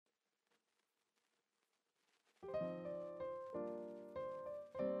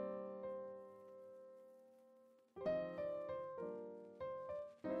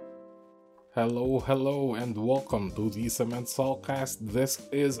Hello, and welcome to the Cement Sawcast. This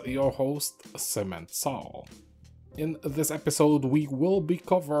is your host, Cement Saw. In this episode, we will be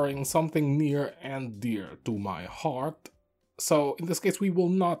covering something near and dear to my heart. So, in this case, we will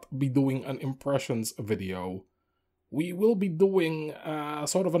not be doing an impressions video. We will be doing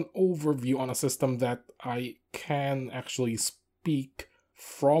sort of an overview on a system that I can actually speak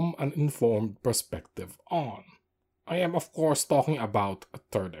from an informed perspective on. I am of course talking about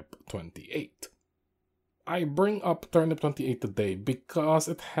Turnip28. I bring up Turnip28 today because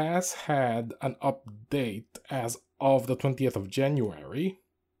it has had an update as of the 20th of January,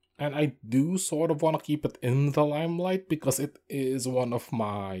 and I do sort of want to keep it in the limelight because it is one of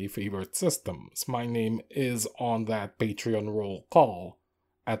my favorite systems. My name is on that Patreon roll call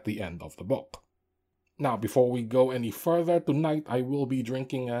at the end of the book. Now, before we go any further, tonight I will be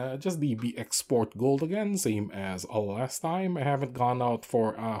drinking just the BX Sport Gold again, same as last time. I haven't gone out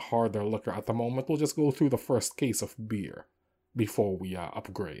for a harder liquor at the moment. We'll just go through the first case of beer before we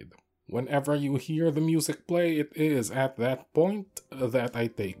upgrade. Whenever you hear the music play, it is at that point that I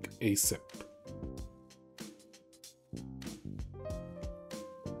take a sip.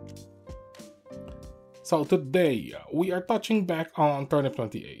 So today, we are touching back on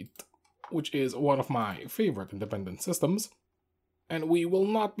Turnip28, which is one of my favorite independent systems. And we will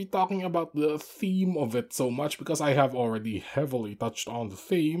not be talking about the theme of it so much because I have already heavily touched on the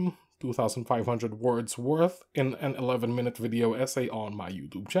theme, 2,500 words worth, in an 11-minute video essay on my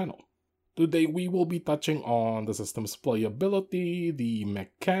YouTube channel. Today we will be touching on the system's playability, the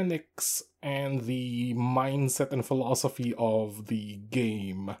mechanics, and the mindset and philosophy of the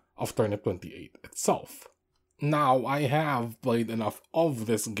game of Turnip28 itself. Now, I have played enough of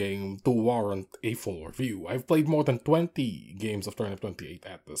this game to warrant a full review. I've played more than 20 games of Turnip28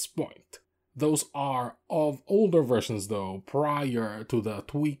 at this point. Those are of older versions though, prior to the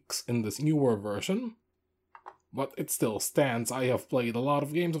tweaks in this newer version. But it still stands. I have played a lot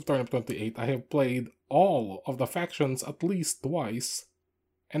of games of Turnip28. I have played all of the factions at least twice.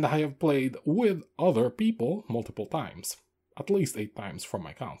 And I have played with other people multiple times. At least 8 times from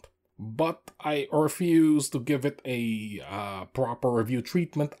my count. But I refuse to give it a proper review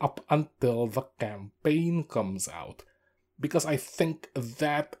treatment up until the campaign comes out. Because I think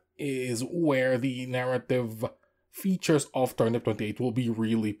that is where the narrative features of Turnip28 will be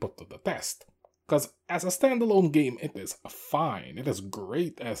really put to the test. Because as a standalone game, it is fine. It is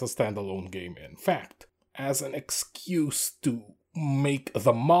great as a standalone game, in fact. As an excuse to make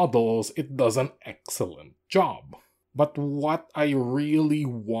the models, it does an excellent job. But what I really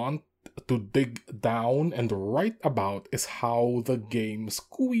want to dig down and write about is how the game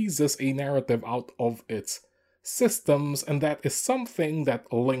squeezes a narrative out of its systems, and that is something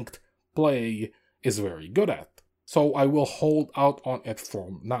that linked play is very good at. So I will hold out on it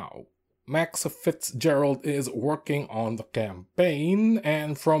for now. Max Fitzgerald is working on the campaign,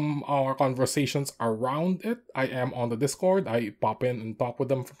 and from our conversations around it, I am on the Discord. I pop in and talk with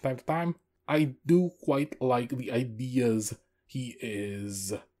them from time to time. I do quite like the ideas he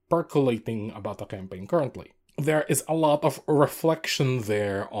is percolating about the campaign currently. There is a lot of reflection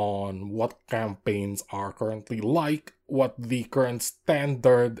there on what campaigns are currently like, what the current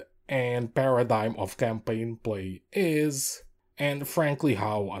standard and paradigm of campaign play is, and frankly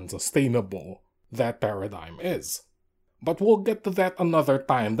how unsustainable that paradigm is. But we'll get to that another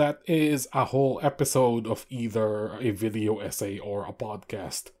time. That is a whole episode of either a video essay or a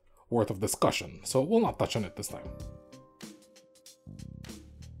podcast worth of discussion, so we'll not touch on it this time.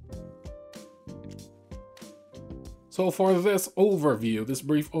 So for this overview, this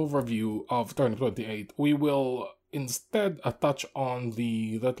brief overview of Turnip28, we will instead touch on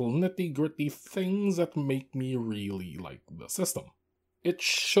the little nitty-gritty things that make me really like the system. It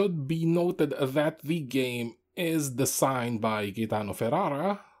should be noted that the game is designed by Gaetano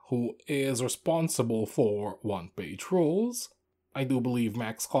Ferrara, who is responsible for one-page rules. I do believe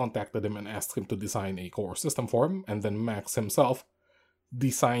Max contacted him and asked him to design a core system for him, and then Max himself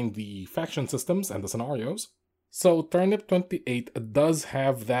designed the faction systems and the scenarios. So Turnip28 does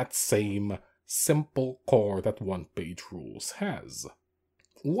have that same simple core that one-page rules has.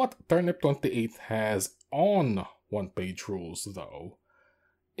 What Turnip28 has on one-page rules, though,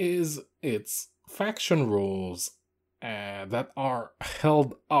 is its faction rules that are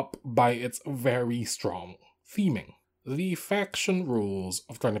held up by its very strong theming. The faction rules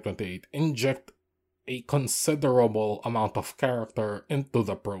of Turnip28 inject a considerable amount of character into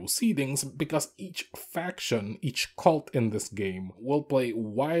the proceedings because each faction, each cult in this game will play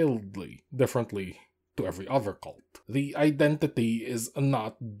wildly differently to every other cult. The identity is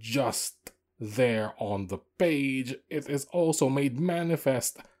not just there on the page, it is also made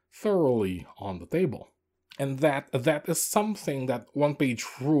manifest thoroughly on the table. And that is something that one-page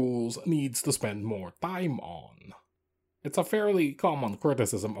rules needs to spend more time on. It's a fairly common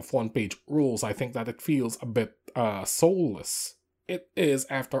criticism of one-page rules, I think, that it feels a bit soulless. It is,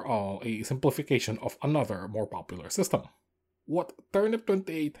 after all, a simplification of another more popular system. What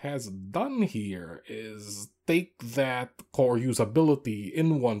Turnip28 has done here is take that core usability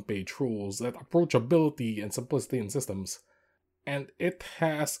in one-page rules, that approachability and simplicity in systems, and it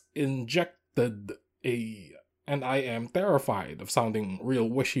has injected and I am terrified of sounding real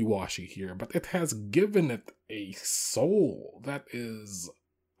wishy-washy here, but it has given it a soul that is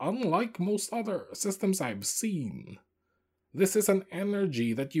unlike most other systems I've seen. This is an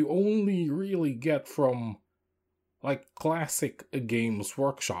energy that you only really get from classic Games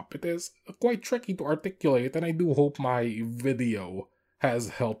Workshop. It is quite tricky to articulate, and I do hope my video has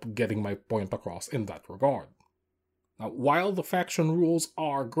helped getting my point across in that regard. Now, while the faction rules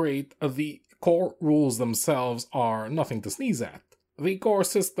are great, the core rules themselves are nothing to sneeze at. The core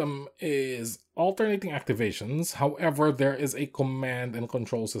system is alternating activations, however there is a command and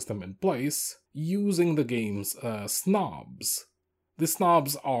control system in place using the game's snobs. The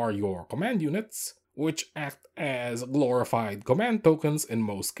snobs are your command units, which act as glorified command tokens in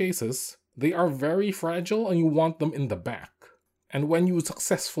most cases. They are very fragile and you want them in the back. And when you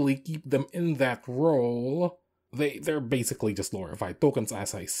successfully keep them in that role, they're basically just glorified tokens,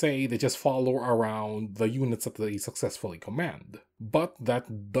 as I say. They just follow around the units that they successfully command. But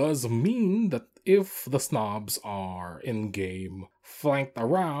that does mean that if the snobs are in-game flanked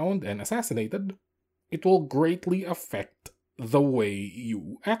around and assassinated, it will greatly affect the way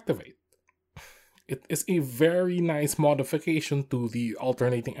you activate. It is a very nice modification to the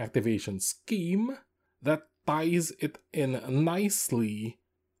alternating activation scheme that ties it in nicely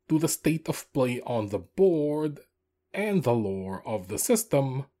to the state of play on the board and the lore of the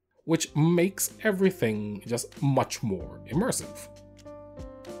system, which makes everything just much more immersive.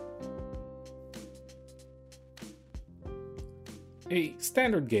 A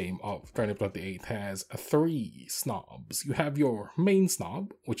standard game of Turnip28 has 3 snobs. You have your main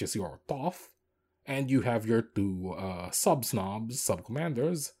snob, which is your Toff, and you have your 2 sub-snobs,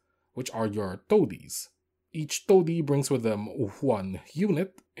 sub-commanders, which are your Toadies. Each Toadie brings with them 1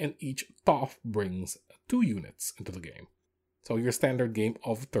 unit, and each Toff brings 2 units into the game. So your standard game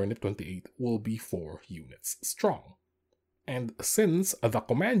of Turnip28 will be 4 units strong. And since the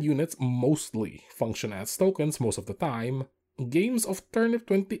command units mostly function as tokens most of the time, games of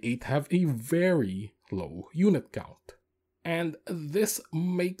Turnip28 have a very low unit count. And this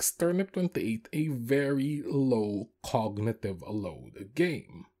makes Turnip28 a very low cognitive load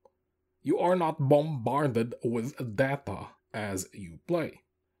game. You are not bombarded with data as you play.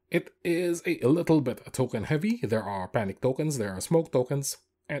 It is a little bit token heavy. There are panic tokens, there are smoke tokens,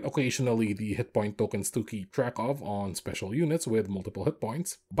 and occasionally the hit point tokens to keep track of on special units with multiple hit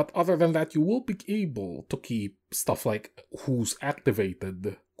points. But other than that, you will be able to keep stuff like who's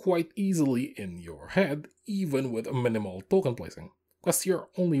activated quite easily in your head, even with minimal token placing, because you're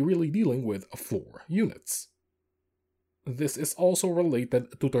only really dealing with 4 units. This is also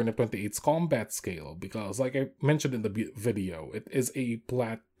related to Turnip28's combat scale, because like I mentioned in the video, it is a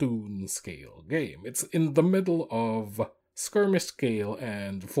platoon scale game. It's in the middle of skirmish scale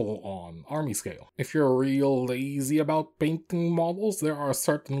and full-on army scale. If you're real lazy about painting models, there are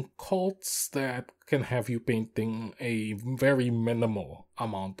certain cults that can have you painting a very minimal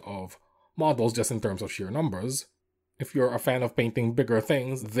amount of models just in terms of sheer numbers. If you're a fan of painting bigger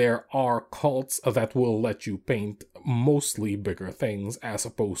things, there are cults that will let you paint mostly bigger things as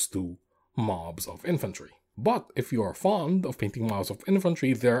opposed to mobs of infantry. But if you are fond of painting mobs of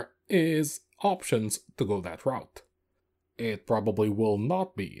infantry, there is options to go that route. It probably will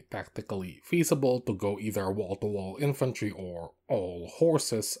not be tactically feasible to go either wall-to-wall infantry or all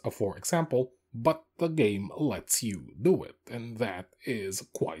horses, for example, but the game lets you do it, and that is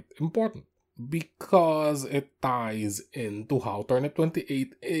quite important, because it ties into how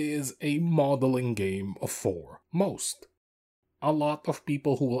Turnip28 is a modeling game for most. A lot of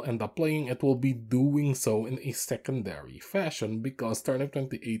people who will end up playing it will be doing so in a secondary fashion because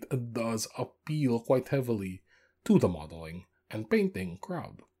Turnip28 does appeal quite heavily to the modeling and painting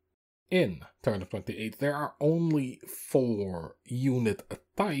crowd. In Turnip28, there are only 4 unit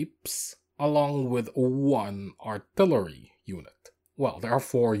types, along with 1 artillery unit. Well, there are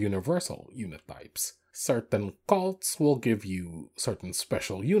 4 universal unit types. Certain cults will give you certain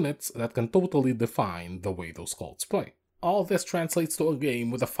special units that can totally define the way those cults play. All this translates to a game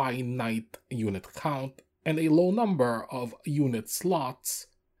with a finite unit count and a low number of unit slots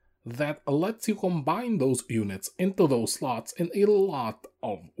that lets you combine those units into those slots in a lot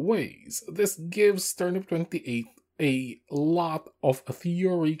of ways. This gives Turnip28 a lot of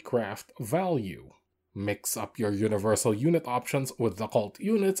theory craft value. Mix up your universal unit options with the cult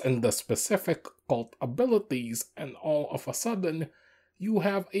units and the specific cult abilities, and all of a sudden, you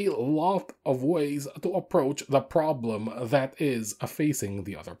have a lot of ways to approach the problem that is facing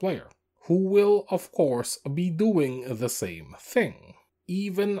the other player, who will, of course, be doing the same thing.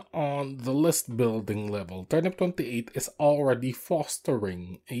 Even on the list building level, Turnip28 is already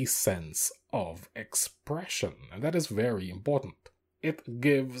fostering a sense of expression, and that is very important. It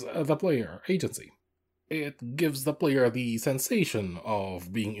gives the player agency. It gives the player the sensation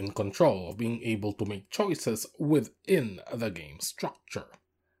of being in control, of being able to make choices within the game structure.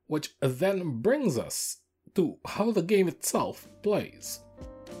 Which then brings us to how the game itself plays.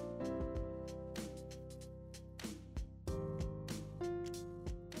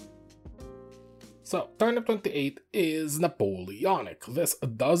 So, Turnip28 is Napoleonic. This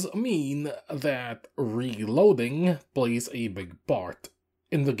does mean that reloading plays a big part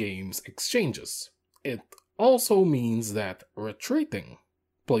in the game's exchanges. It also means that retreating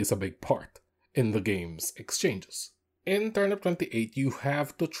plays a big part in the game's exchanges. In Turnip28, you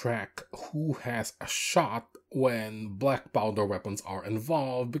have to track who has a shot when black powder weapons are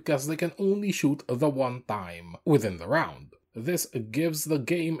involved because they can only shoot the one time within the round. This gives the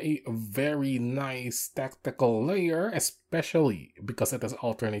game a very nice tactical layer, especially because it has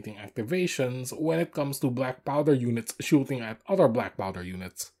alternating activations when it comes to black powder units shooting at other black powder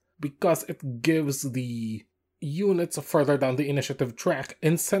units, because it gives the units further down the initiative track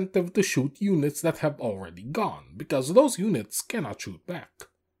incentive to shoot units that have already gone, because those units cannot shoot back.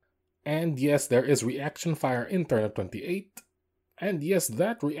 And yes, there is reaction fire in Turnip28, and yes,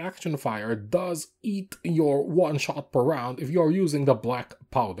 that reaction fire does eat your one shot per round if you're using the black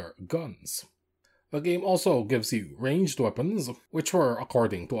powder guns. The game also gives you ranged weapons, which were,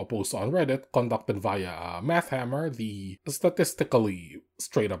 according to a post on Reddit conducted via MathHammer, the statistically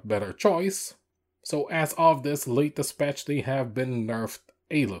straight up better choice. So as of this latest patch, they have been nerfed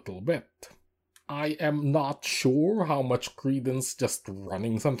a little bit. I am not sure how much credence just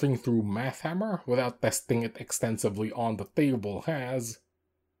running something through MathHammer without testing it extensively on the table has,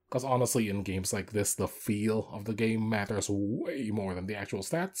 because honestly in games like this the feel of the game matters way more than the actual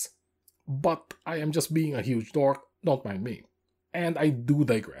stats. But I am just being a huge dork, don't mind me. And I do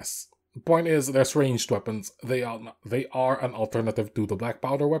digress. The point is, there's ranged weapons. They are an alternative to the black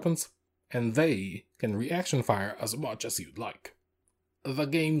powder weapons, and they can reaction fire as much as you'd like. The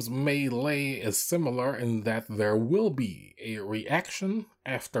game's melee is similar in that there will be a reaction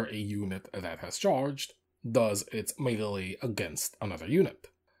after a unit that has charged does its melee against another unit.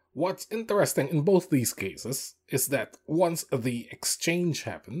 What's interesting in both these cases is that once the exchange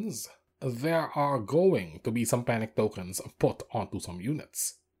happens, there are going to be some panic tokens put onto some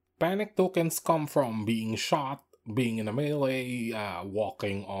units. Panic tokens come from being shot, being in a melee,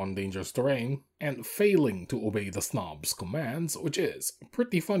 walking on dangerous terrain, and failing to obey the snob's commands, which is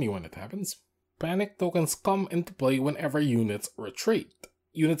pretty funny when it happens. Panic tokens come into play whenever units retreat.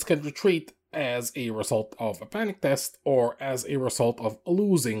 Units can retreat as a result of a panic test or as a result of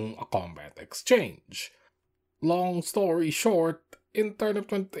losing a combat exchange. Long story short, in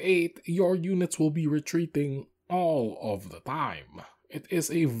Turnip28, your units will be retreating all of the time. It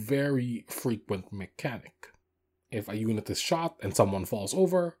is a very frequent mechanic. If a unit is shot and someone falls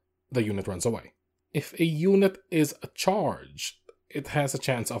over, the unit runs away. If a unit is charged, it has a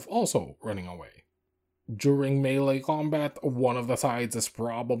chance of also running away. During melee combat, one of the sides is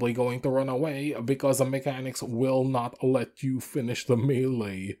probably going to run away because the mechanics will not let you finish the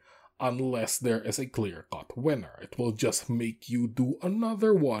melee unless there is a clear-cut winner. It will just make you do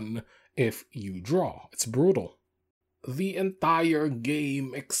another one if you draw. It's brutal. The entire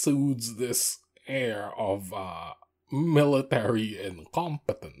game exudes this air of military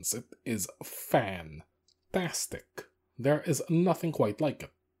incompetence. It is fantastic. There is nothing quite like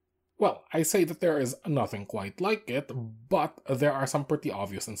it. Well, I say that there is nothing quite like it, but there are some pretty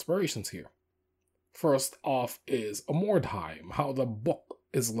obvious inspirations here. First off is Mordheim, how the book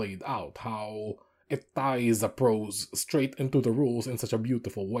is laid out, how it ties the prose straight into the rules in such a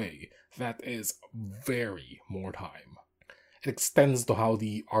beautiful way. That is very Mordheim. It extends to how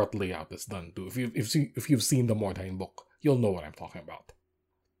the art layout is done too. If you've seen the Mordheim book, you'll know what I'm talking about.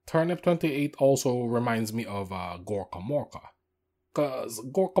 Turnip28 also reminds me of Gorka Morka, because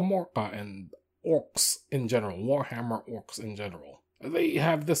Gorka Morka and orcs in general, Warhammer orcs in general, they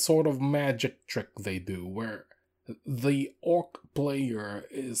have this sort of magic trick they do where the orc player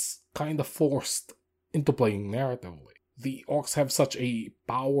is kind of forced into playing narratively. The orcs have such a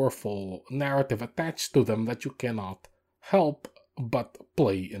powerful narrative attached to them that you cannot help but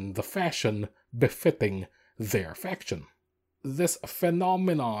play in the fashion befitting their faction. This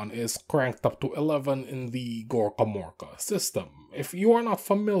phenomenon is cranked up to 11 in the Gorka Morka system. If you are not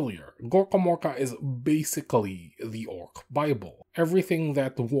familiar, Gorka Morka is basically the Orc Bible. Everything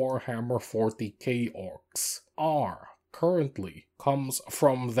that Warhammer 40k orcs are currently comes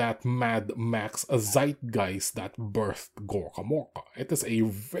from that Mad Max zeitgeist that birthed Gorka Morka. It is a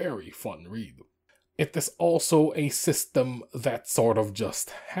very fun read. It is also a system that sort of just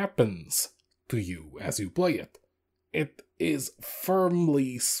happens to you as you play it. It is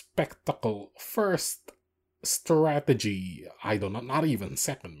firmly spectacle first, strategy, I don't know, not even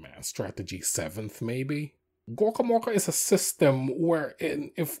second man, strategy 7th maybe. Gorka Morka is a system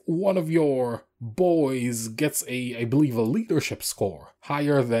wherein if one of your boys gets I believe a leadership score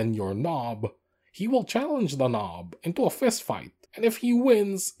higher than your knob, he will challenge the knob into a fist fight. And if he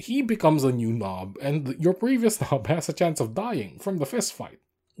wins, he becomes a new knob, and your previous knob has a chance of dying from the fist fight.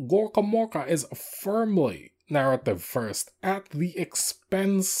 Gorka Morka is firmly narrative first at the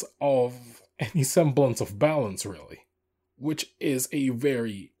expense of any semblance of balance, really. Which is a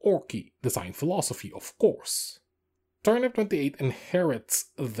very orky design philosophy, of course. Turnip28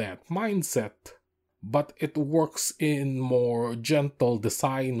 inherits that mindset, but it works in more gentle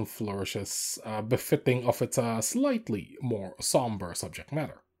design flourishes, befitting of its slightly more somber subject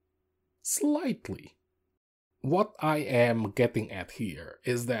matter. Slightly. What I am getting at here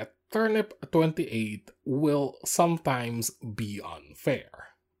is that Turnip28 will sometimes be unfair.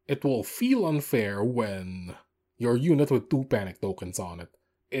 It will feel unfair when your unit with 2 panic tokens on it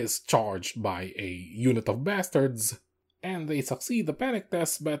is charged by a unit of bastards, and they succeed the panic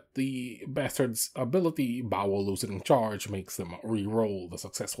test, but the bastard's ability, Bowel Loosening Charge, makes them re-roll the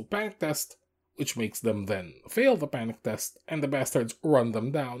successful panic test, which makes them then fail the panic test, and the bastards run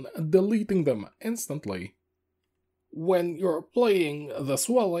them down, deleting them instantly. When you're playing the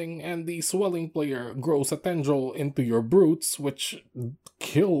Swelling, and the Swelling player grows a tendril into your brutes, which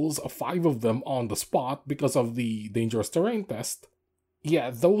kills 5 of them on the spot because of the dangerous terrain test,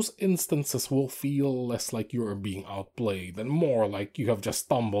 yeah, those instances will feel less like you're being outplayed and more like you have just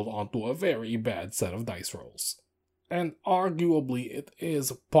stumbled onto a very bad set of dice rolls. And arguably it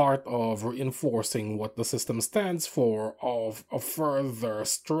is part of reinforcing what the system stands for, of further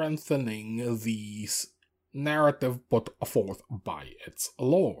strengthening these narrative put forth by its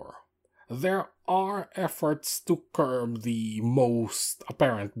lore. There are efforts to curb the most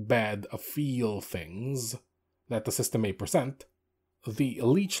apparent bad feel things that the system may present. The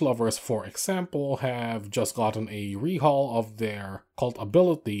Leech Lovers, for example, have just gotten a rehaul of their cult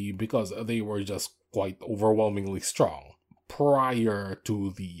ability because they were just quite overwhelmingly strong prior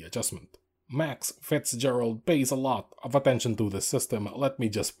to the adjustment. Max Fitzgerald pays a lot of attention to this system, let me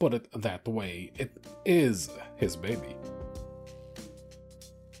just put it that way. It is his baby.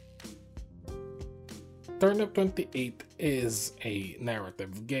 Turnip28 is a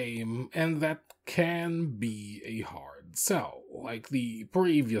narrative game, and that can be a hard sell. Like the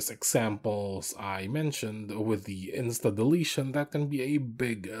previous examples I mentioned with the insta-deletion, that can be a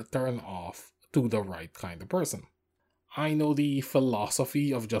big turn-off to the right kind of person. I know the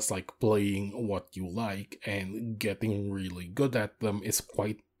philosophy of just like playing what you like and getting really good at them is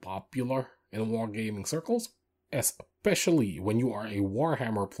quite popular in wargaming circles, especially when you are a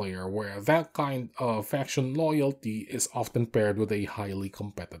Warhammer player where that kind of faction loyalty is often paired with a highly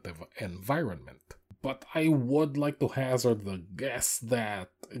competitive environment. But I would like to hazard the guess that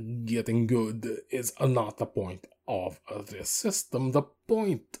getting good is not the point of this system. The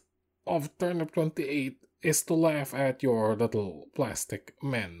point of Turnip28 is to laugh at your little plastic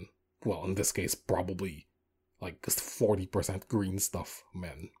men. Well, in this case, probably like 40% green stuff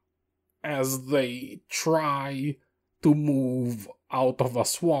men. As they try to move out of a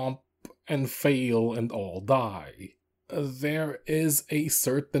swamp and fail and all die. There is a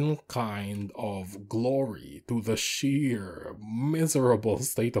certain kind of glory to the sheer miserable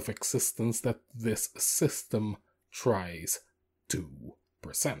state of existence that this system tries to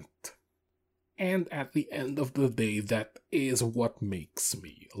present. And at the end of the day, that is what makes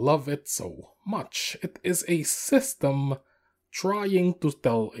me love it so much. It is a system trying to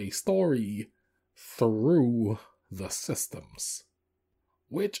tell a story through the systems.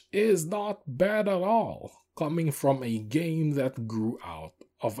 Which is not bad at all, coming from a game that grew out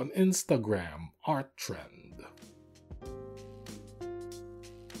of an Instagram art trend.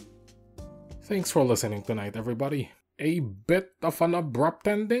 Thanks for listening tonight, everybody. A bit of an abrupt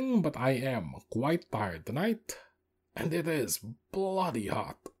ending, but I am quite tired tonight, and it is bloody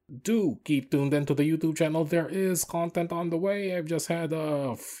hot Do keep tuned into the YouTube channel. There is content on the way. I've just had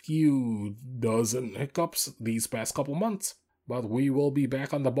a few dozen hiccups these past couple months, but we will be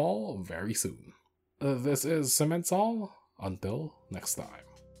back on the ball very soon. This is Cement Sol. Until next time.